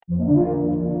Must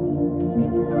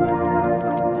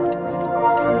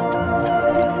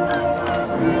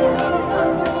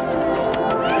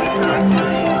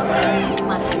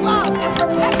love and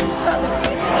protect each other.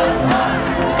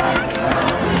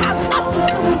 Have nothing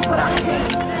to lose but our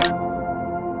chains.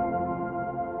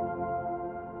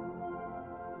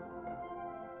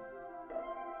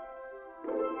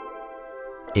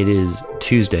 It is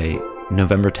Tuesday,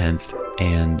 November 10th,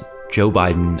 and Joe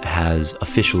Biden has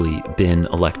officially been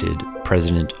elected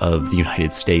President of the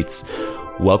United States.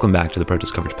 Welcome back to the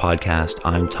Protest Coverage Podcast.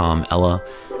 I'm Tom Ella,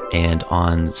 and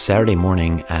on Saturday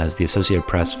morning, as the Associated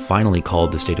Press finally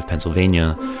called the state of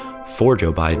Pennsylvania for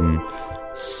Joe Biden,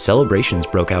 celebrations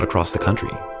broke out across the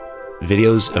country.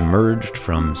 Videos emerged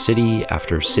from city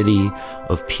after city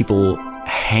of people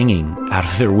hanging out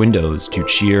of their windows to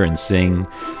cheer and sing,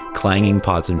 clanging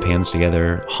pots and pans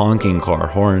together, honking car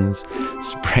horns,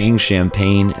 spraying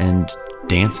champagne, and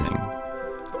dancing.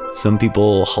 Some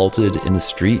people halted in the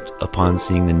street upon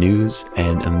seeing the news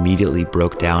and immediately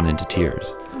broke down into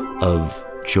tears of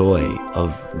joy,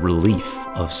 of relief,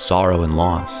 of sorrow and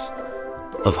loss,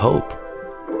 of hope.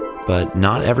 But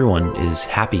not everyone is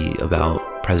happy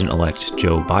about President-elect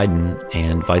Joe Biden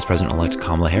and Vice President-elect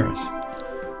Kamala Harris.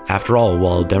 After all,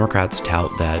 while Democrats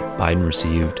tout that Biden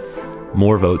received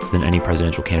more votes than any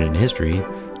presidential candidate in history,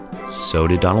 so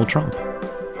did Donald Trump.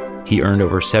 He earned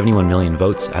over 71 million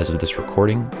votes as of this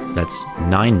recording. That's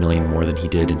 9 million more than he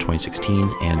did in 2016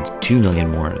 and 2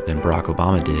 million more than Barack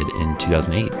Obama did in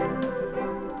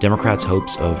 2008. Democrats'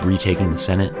 hopes of retaking the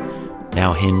Senate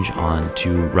now hinge on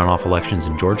two runoff elections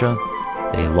in Georgia.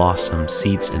 They lost some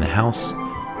seats in the House,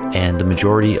 and the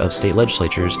majority of state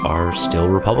legislatures are still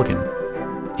Republican.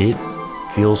 It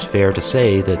feels fair to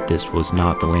say that this was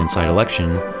not the landslide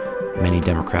election many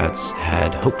Democrats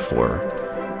had hoped for.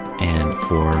 And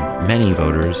for many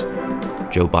voters,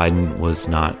 Joe Biden was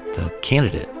not the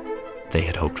candidate they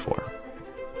had hoped for.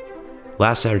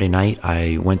 Last Saturday night,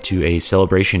 I went to a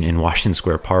celebration in Washington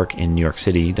Square Park in New York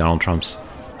City, Donald Trump's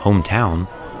hometown,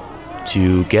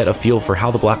 to get a feel for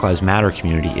how the Black Lives Matter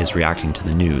community is reacting to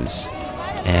the news.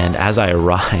 And as I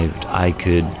arrived, I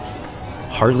could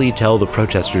hardly tell the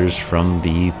protesters from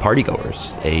the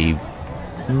partygoers, a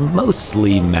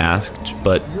mostly masked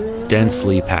but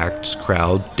densely packed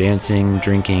crowd dancing,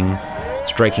 drinking,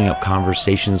 striking up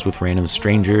conversations with random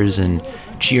strangers, and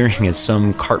cheering as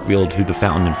some cartwheeled through the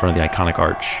fountain in front of the iconic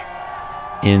arch.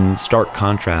 In stark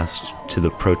contrast to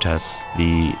the protests,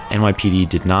 the NYPD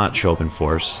did not show up in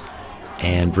force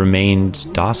and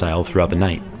remained docile throughout the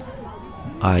night.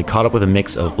 I caught up with a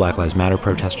mix of Black Lives Matter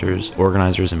protesters,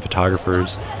 organizers, and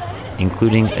photographers,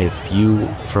 including a few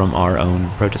from our own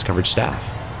protest coverage staff,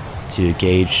 to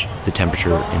gauge the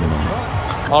temperature in the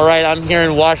moment. All right, I'm here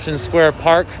in Washington Square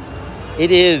Park.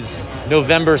 It is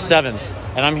November 7th,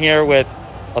 and I'm here with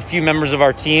a few members of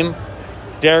our team.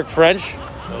 Derek French,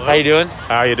 hello. How you doing?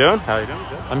 How you doing? How you doing?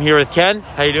 Good. I'm here with Ken.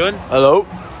 How you doing? Hello.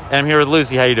 And I'm here with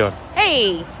Lucy. How you doing?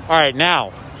 Hey. All right,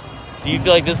 now, do you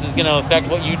feel like this is going to affect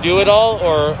what you do at all,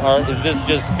 or is this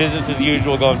just business as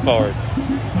usual going forward?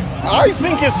 I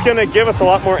think it's going to give us a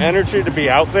lot more energy to be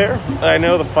out there. I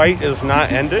know the fight is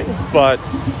not ending, but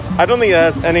I don't think it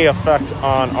has any effect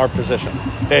on our position.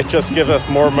 It just gives us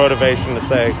more motivation to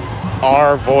say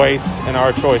our voice and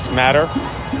our choice matter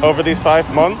over these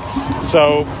 5 months.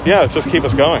 So, yeah, just keep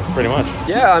us going, pretty much.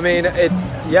 Yeah, I mean,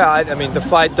 the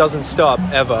fight doesn't stop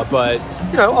ever, but,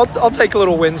 you know, I'll take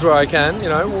little wins where I can, you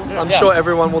know. I'm sure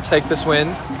everyone will take this win.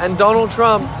 And Donald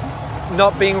Trump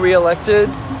not being reelected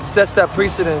sets that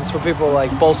precedence for people like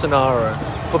Bolsonaro,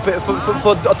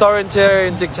 for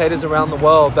authoritarian dictators around the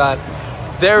world, that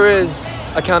there is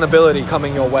accountability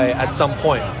coming your way at some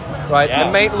point, right? Yeah.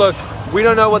 And look, we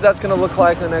don't know what that's going to look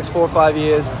like in the next 4 or 5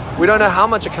 years. We don't know how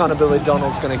much accountability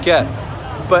Donald's going to get.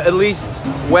 But at least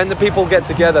when the people get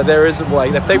together, there is a way.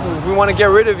 If we want to get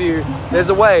rid of you, there's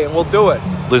a way, and we'll do it.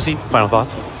 Lucy, final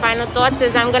thoughts? Final thoughts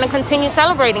is I'm going to continue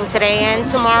celebrating today, and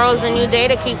tomorrow's a new day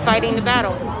to keep fighting the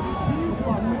battle.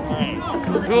 All right.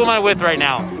 Who am I with right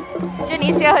now?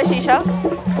 Janicia Hashisha.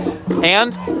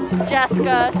 And?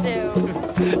 Jessica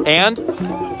Sue. And?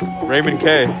 Raymond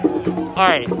K. All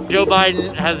right, Joe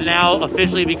Biden has now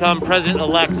officially become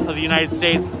president-elect of the United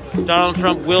States. Donald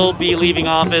Trump will be leaving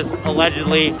office,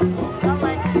 allegedly.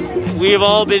 We have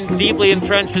all been deeply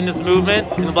entrenched in this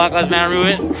movement, in the Black Lives Matter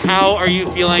movement. How are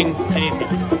you feeling, Janicia?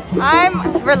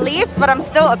 I'm relieved, but I'm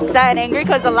still upset and angry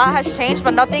because a lot has changed,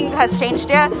 but nothing has changed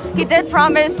yet. He did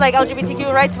promise like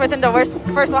LGBTQ rights within the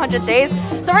first 100 days.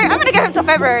 So I'm gonna give him till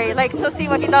February, like to see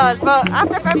what he does. But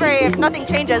after February, if nothing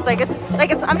changes,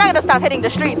 I'm not gonna stop hitting the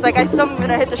streets. Like I'm still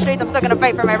gonna hit the streets. I'm still gonna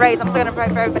fight for my rights. I'm still gonna fight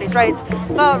for everybody's rights.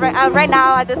 But right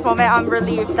now, at this moment, I'm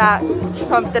relieved that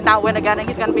Trump did not win again, and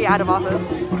he's gonna be out of office.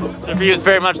 So for you, it's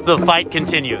very much the fight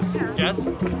continues. Jess?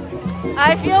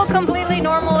 I feel completely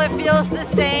normal. It feels the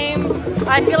same.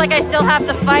 I feel like I still have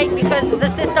to fight because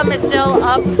the system is still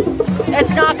up. It's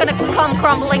not going to come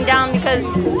crumbling down because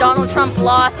Donald Trump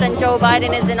lost and Joe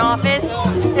Biden is in office.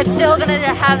 It's still going to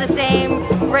have the same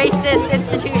racist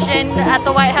institution at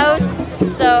the White House.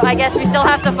 So I guess we still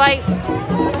have to fight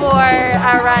for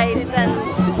our rights and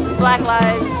Black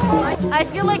lives. I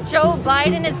feel like Joe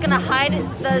Biden is going to hide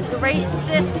the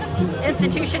racist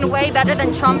institution way better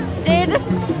than Trump did.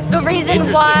 The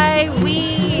reason why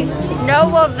we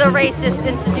know of the racist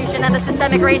institution and the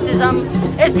systemic racism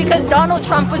is because Donald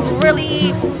Trump was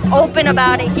really open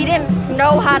about it. He didn't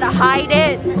know how to hide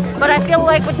it, but I feel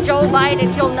like with Joe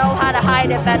Biden, he'll know how to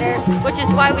hide it better, which is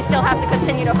why we still have to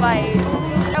continue to fight.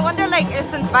 I wonder, like, if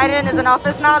since Biden is in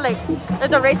office now, like,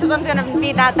 if the racism's gonna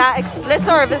be not that explicit,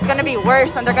 or if it's gonna be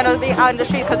worse and they're gonna be out in the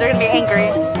street because they're gonna be angry.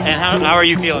 And how are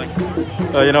you feeling?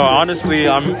 Honestly,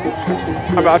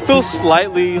 I feel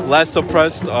slightly less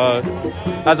oppressed.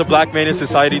 As a black man in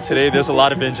society today, there's a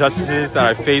lot of injustices that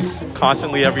I face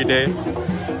constantly every day.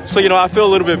 So, I feel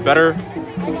a little bit better.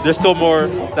 There's still more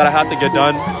that I have to get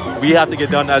done. We have to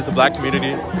get done as the black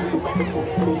community.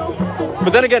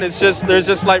 But then again, there's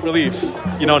just slight relief,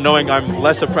 knowing I'm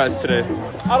less oppressed today.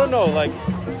 I don't know,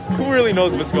 who really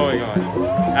knows what's going on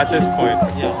at this point?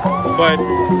 Yeah. But,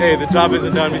 hey, the job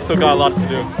isn't done. We still got a lot to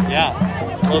do. Yeah.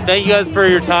 Well, thank you guys for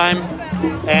your time.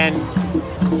 And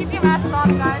Keep your mask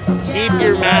on, guys. keep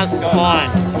your masks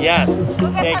on. Yes.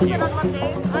 You'll get Thank tested you. on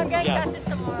Monday. I'm getting Yes. tested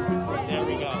tomorrow. There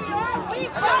we go. We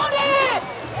voted!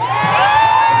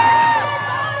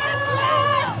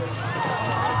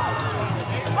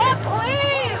 But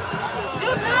please, do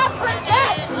not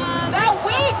forget that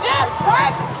we just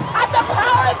work at the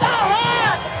powers at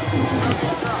hand.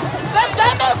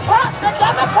 The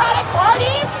Democratic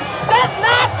Party does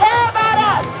not care about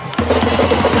us.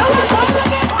 The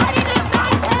Republican Party does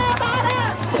not care about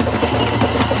us.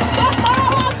 The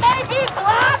Maryland may be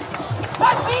black,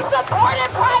 but we supported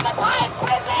privatized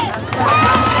prisons.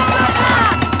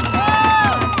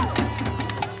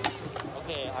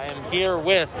 Okay, I am here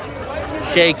with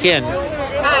Shay Kin,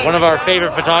 one of our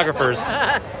favorite photographers.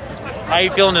 How are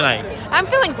you feeling tonight? I'm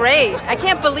feeling great. I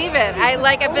can't believe it.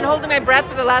 I've been holding my breath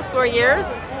for the last 4 years,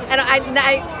 and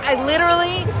I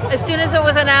literally, as soon as it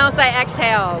was announced, I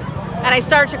exhaled, and I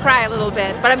started to cry a little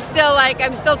bit. But I'm still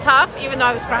tough, even though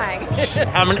I was crying.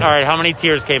 How many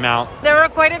tears came out? There were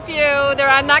quite a few.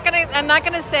 I'm not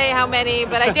gonna say how many,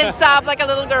 but I did sob like a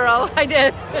little girl. I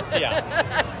did.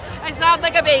 Yeah. I sobbed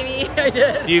like a baby. I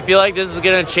did. Do you feel like this is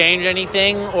going to change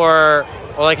anything, or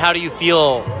how do you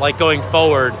feel going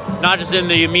forward? Not just in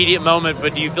the immediate moment,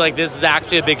 but do you feel like this is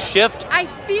actually a big shift? I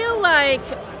feel like,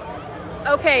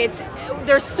 okay,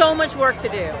 there's so much work to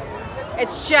do.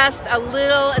 It's just a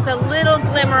little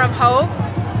glimmer of hope,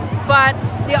 but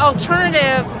the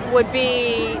alternative would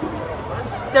be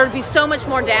there would be so much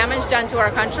more damage done to our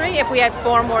country if we had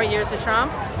 4 more years of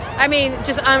Trump. I mean,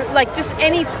 just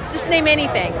name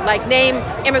anything, name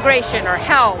immigration or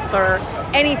health or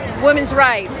any women's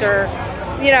rights or,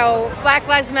 Black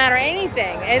Lives Matter,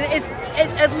 anything. And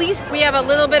at least we have a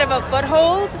little bit of a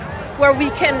foothold where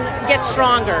we can get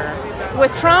stronger.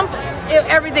 With Trump,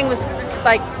 everything was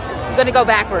going to go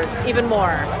backwards even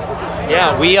more.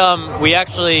 Yeah, we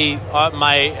actually,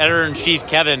 my editor-in-chief,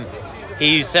 Kevin,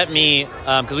 he sent me,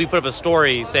 because we put up a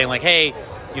story saying hey,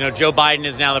 Joe Biden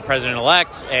is now the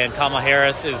president-elect and Kamala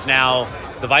Harris is now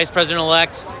the vice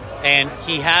president-elect. And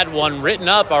he had one written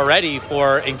up already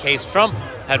for in case Trump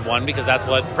had won, because that's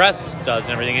what press does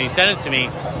and everything. And he sent it to me.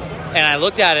 And I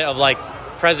looked at it of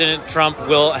President Trump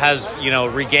has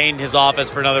regained his office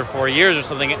for another 4 years or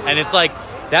something. And it's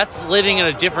that's living in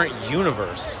a different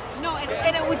universe. No,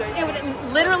 it would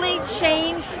literally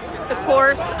change the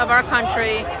course of our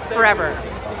country forever.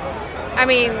 I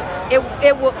mean,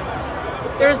 it will.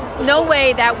 There's no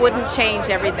way that wouldn't change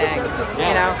everything,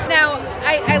 Now,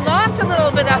 I lost a little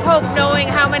bit of hope knowing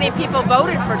how many people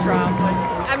voted for Trump.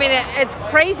 I mean, it's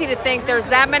crazy to think there's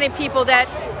that many people that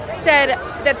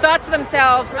thought to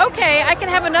themselves, okay, I can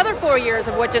have another 4 years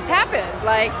of what just happened.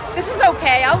 This is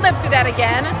okay. I'll live through that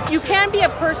again. You can be a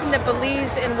person that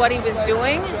believes in what he was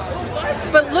doing,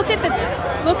 but look at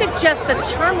just the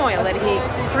turmoil that he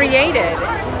created.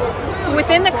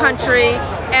 within the country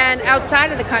and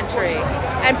outside of the country.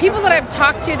 And people that I've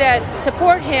talked to that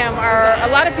support him a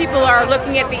lot of people are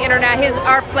looking at the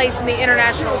our place in the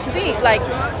international scene, like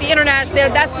the internet.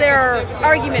 That's their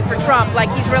argument for Trump.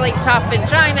 Like, he's really tough in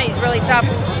China, he's really tough.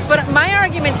 But my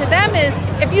argument to them is,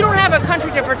 if you don't have a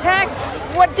country to protect,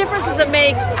 what difference does it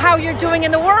make how you're doing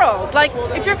in the world? Like,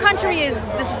 if your country is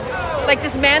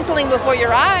dismantling before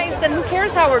your eyes, then who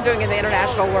cares how we're doing in the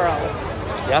international world?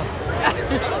 Yeah.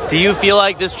 Do you feel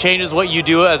like this changes what you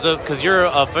do because you're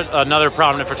another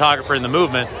prominent photographer in the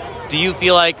movement? Do you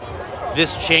feel like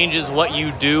this changes what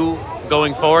you do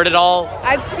going forward at all?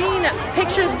 I've seen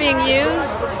pictures being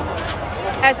used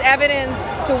as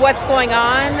evidence to what's going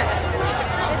on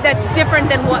that's different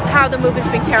than how the movement's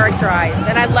been characterized,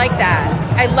 and I like that.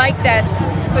 I like that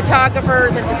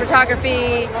photographers into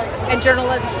photography and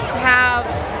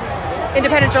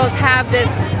independent journalists have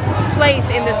this place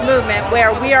in this movement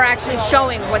where we are actually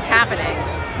showing what's happening.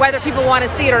 Whether people want to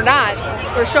see it or not,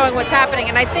 we're showing what's happening,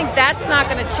 and I think that's not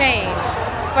going to change.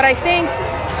 But I think,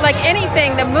 like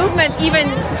anything, the movement, even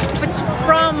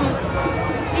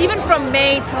from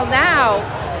May till now,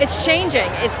 it's changing.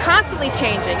 It's constantly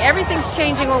changing. Everything's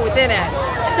changing within it.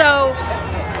 So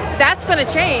that's going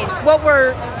to change. What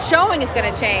we're showing is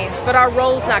going to change, but our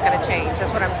role's not going to change.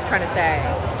 That's what I'm trying to say.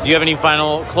 Do you have any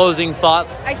final closing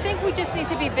thoughts? I think we just need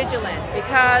to be vigilant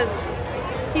because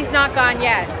he's not gone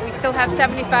yet. We still have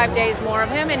 75 days more of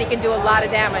him, and he can do a lot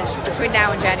of damage between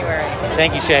now and January.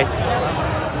 Thank you, Shay.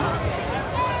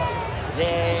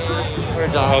 We're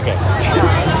done. Okay.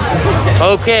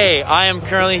 Okay, I am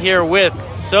currently here with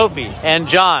Sophie and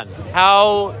John.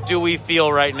 How do we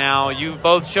feel right now? You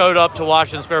both showed up to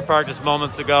Washington Square Park just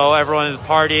moments ago. Everyone is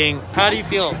partying. How do you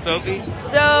feel, Sophie?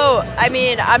 So, I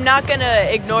mean, I'm not going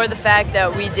to ignore the fact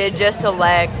that we did just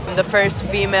elect the first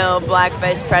female black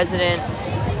vice president.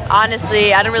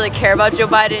 Honestly, I don't really care about Joe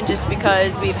Biden just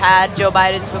because we've had Joe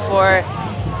Bidens before.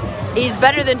 He's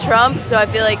better than Trump, so I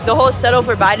feel like the whole settle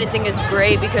for Biden thing is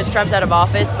great because Trump's out of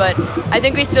office, but I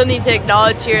think we still need to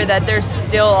acknowledge here that there's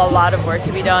still a lot of work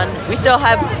to be done. We still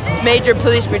have major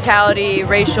police brutality,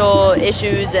 racial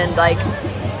issues, and like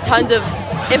tons of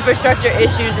infrastructure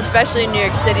issues, especially in New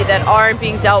York City, that aren't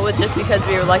being dealt with just because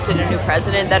we elected a new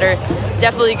president, that are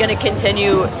definitely going to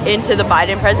continue into the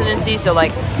Biden presidency. So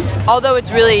like, although it's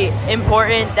really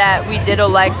important that we did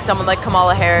elect someone like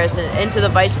Kamala Harris into the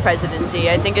vice presidency,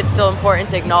 I think it's still important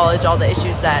to acknowledge all the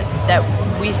issues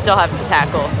that we still have to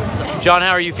tackle. John,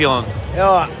 how are you feeling?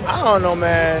 I don't know,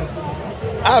 man.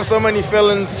 I have so many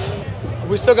feelings.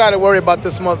 We still got to worry about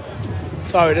this mother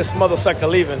sucker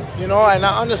leaving, and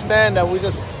I understand that we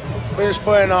just finished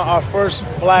putting our first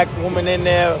black woman in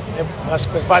there as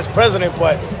vice president,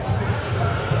 but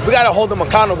we got to hold them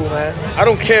accountable, man. I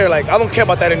don't care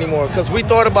about that anymore, because we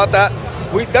thought about that.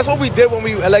 That's what we did when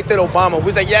we elected Obama. We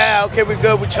was like, yeah, okay, we're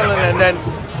good, we're chilling, and then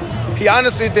he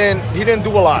honestly didn't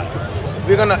do a lot.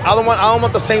 I don't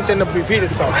want the same thing to repeat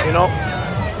itself,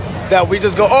 that we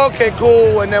just go, oh, okay,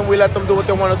 cool, and then we let them do what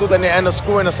they want to do, then they end up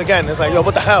screwing us again. It's like, yo,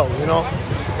 what the hell,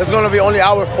 It's going to be only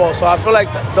our fault. So I feel like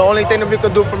the only thing that we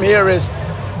could do from here is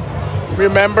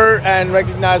remember and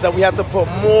recognize that we have to put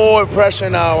more pressure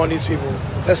now on these people,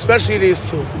 especially these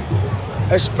two.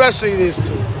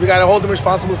 We got to hold them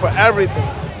responsible for everything.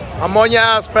 I'm on your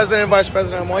ass, president, vice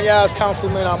president. I'm on your ass,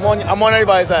 councilman. I'm on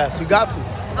everybody's ass. You got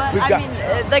to.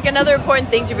 But another important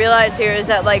thing to realize here is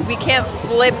that we can't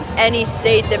flip any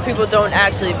states if people don't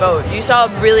actually vote. You saw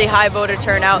a really high voter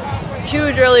turnout,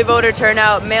 huge early voter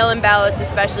turnout, mail-in ballots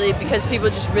especially, because people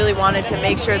just really wanted to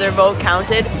make sure their vote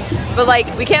counted. But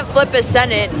we can't flip a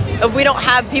Senate if we don't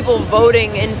have people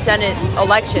voting in Senate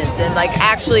elections and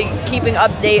actually keeping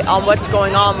update on what's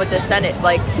going on with the Senate.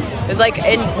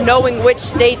 And knowing which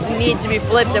states need to be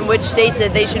flipped and which states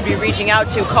that they should be reaching out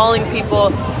to, calling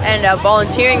people and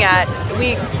volunteering at.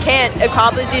 We can't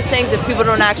accomplish these things if people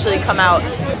don't actually come out.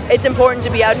 It's important to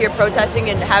be out here protesting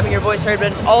and having your voice heard,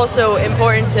 but it's also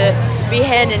important to be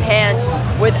hand in hand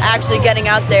with actually getting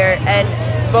out there and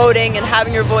voting and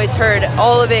having your voice heard.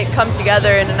 All of it comes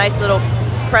together in a nice little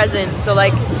present. So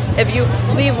if you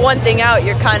leave one thing out,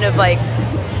 you're kind of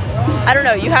I don't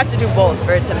know, you have to do both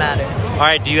for it to matter. All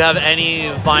right, do you have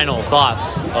any final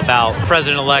thoughts about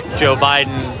President-elect Joe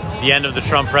Biden, the end of the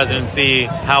Trump presidency,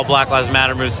 how Black Lives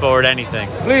Matter moves forward, anything?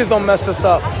 Please don't mess this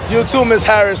up. You too, Miss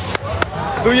Harris.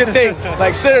 Do your thing.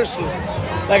 Seriously.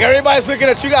 Everybody's looking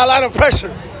at you, got a lot of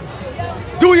pressure.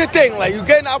 Do your thing. You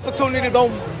get an opportunity.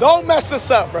 Don't mess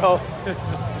this up, bro.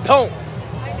 Don't.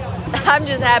 I'm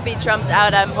just happy Trump's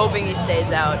out. I'm hoping he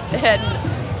stays out. And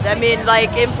I mean,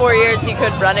 in 4 years he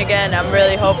could run again. I'm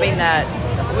really hoping that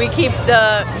we keep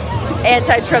the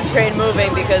anti-Trump train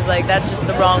moving, because like that's just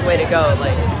the wrong way to go.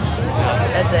 Like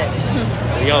that's it.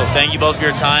 There you go. Thank you both for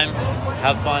your time.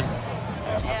 Have fun.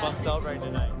 Have fun celebrating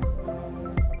tonight.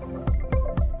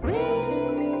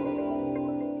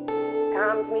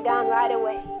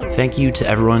 Thank you to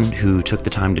everyone who took the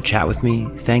time to chat with me.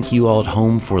 Thank you all at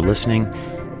home for listening,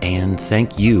 and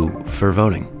thank you for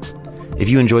voting. If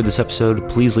you enjoyed this episode,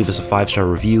 please leave us a 5-star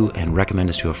review and recommend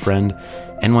us to a friend.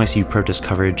 NYC protest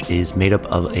coverage is made up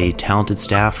of a talented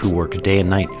staff who work day and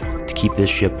night to keep this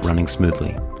ship running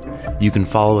smoothly. You can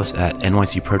follow us at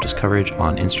NYC Protest Coverage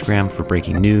on Instagram for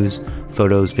breaking news,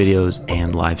 photos, videos,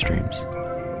 and live streams.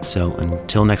 So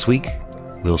until next week,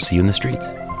 we'll see you in the streets.